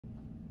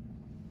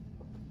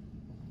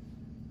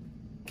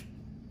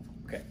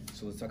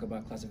So let's talk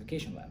about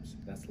classification labs.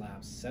 That's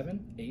labs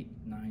 7, 8,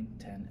 9,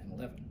 10, and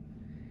 11.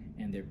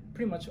 And they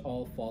pretty much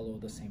all follow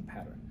the same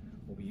pattern.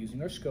 We'll be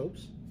using our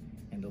scopes,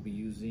 and they'll be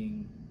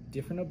using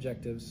different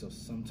objectives. So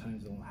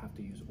sometimes they'll have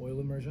to use oil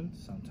immersion,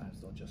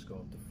 sometimes they'll just go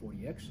up to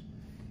 40x.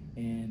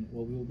 And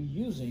what we will be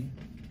using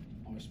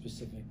are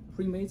specific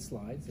pre-made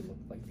slides that look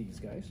like these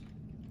guys.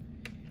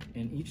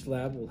 And each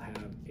lab will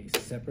have a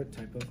separate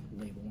type of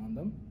label on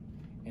them.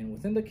 And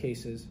within the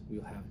cases,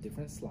 we'll have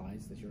different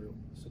slides that you're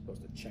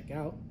supposed to check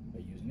out by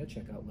using a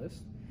checkout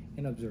list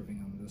and observing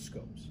on the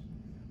scopes.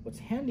 What's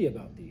handy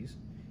about these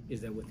is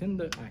that within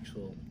the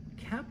actual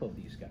cap of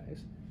these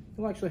guys,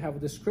 you'll actually have a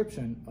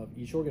description of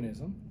each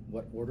organism,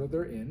 what order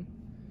they're in,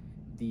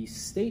 the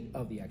state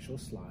of the actual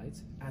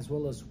slides, as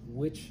well as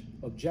which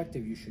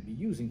objective you should be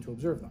using to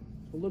observe them.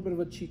 So a little bit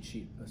of a cheat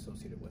sheet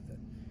associated with it.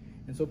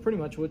 And so pretty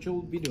much what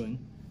you'll be doing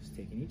is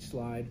taking each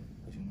slide,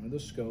 placing one of the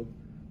scope,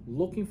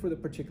 looking for the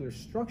particular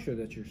structure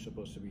that you're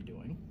supposed to be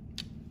doing,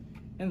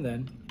 and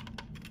then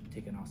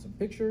take an awesome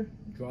picture,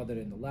 draw that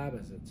in the lab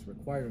as it's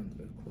required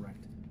under the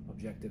correct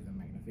objective and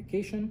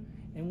magnification.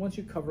 And once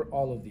you cover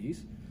all of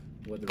these,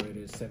 whether it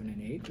is 7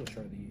 and 8, which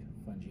are the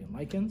fungi and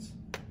lichens,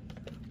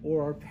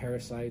 or our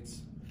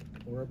parasites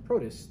or our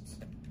protists,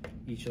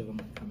 each of them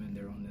come in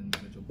their own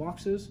individual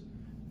boxes,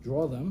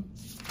 draw them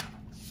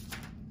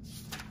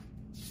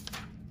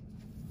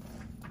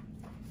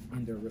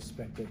in their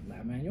respective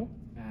lab manual,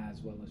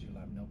 as well as your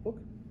lab notebook.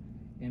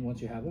 And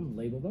once you have them,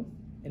 label them.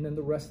 And then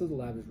the rest of the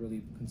lab is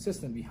really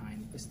consistent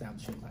behind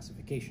establishing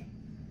classification.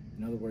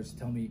 In other words,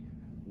 tell me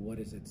what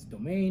is its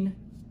domain.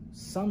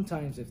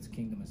 Sometimes if its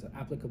kingdom is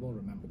applicable,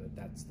 remember that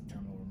that's the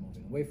term we're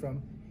moving away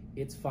from,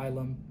 its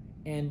phylum,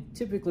 and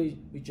typically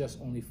we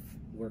just only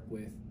work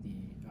with the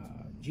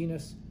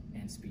genus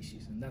and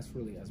species, and that's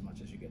really as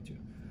much as you get to.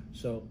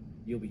 So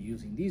you'll be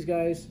using these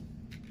guys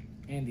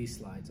and these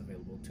slides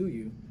available to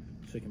you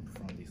so you can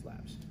perform these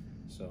labs.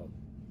 So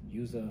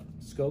use a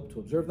scope to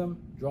observe them,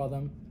 draw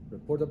them,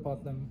 report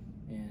upon them,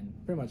 and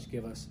pretty much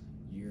give us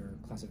your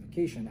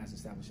classification as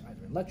established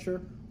either in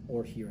lecture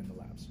or here in the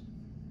labs.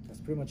 That's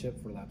pretty much it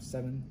for labs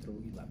 7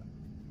 through 11.